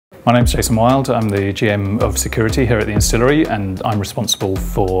My name's Jason Wild. I'm the GM of security here at the Instillery, and I'm responsible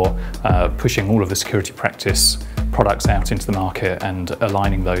for pushing all of the security practice products out into the market and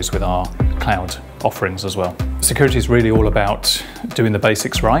aligning those with our cloud offerings as well. Security is really all about doing the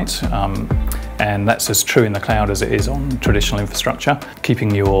basics right, and that's as true in the cloud as it is on traditional infrastructure.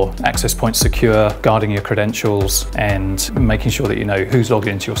 Keeping your access points secure, guarding your credentials, and making sure that you know who's logged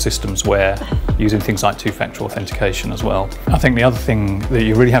into your systems where, using things like two-factor authentication as well. I think the other thing that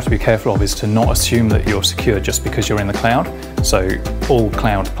you really have to be careful of is to not assume that you're secure just because you're in the cloud. So all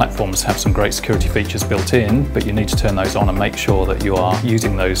cloud platforms have some great security features built in, but you need to turn those on and make sure that you are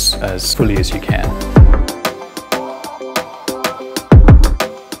using those as fully as you can.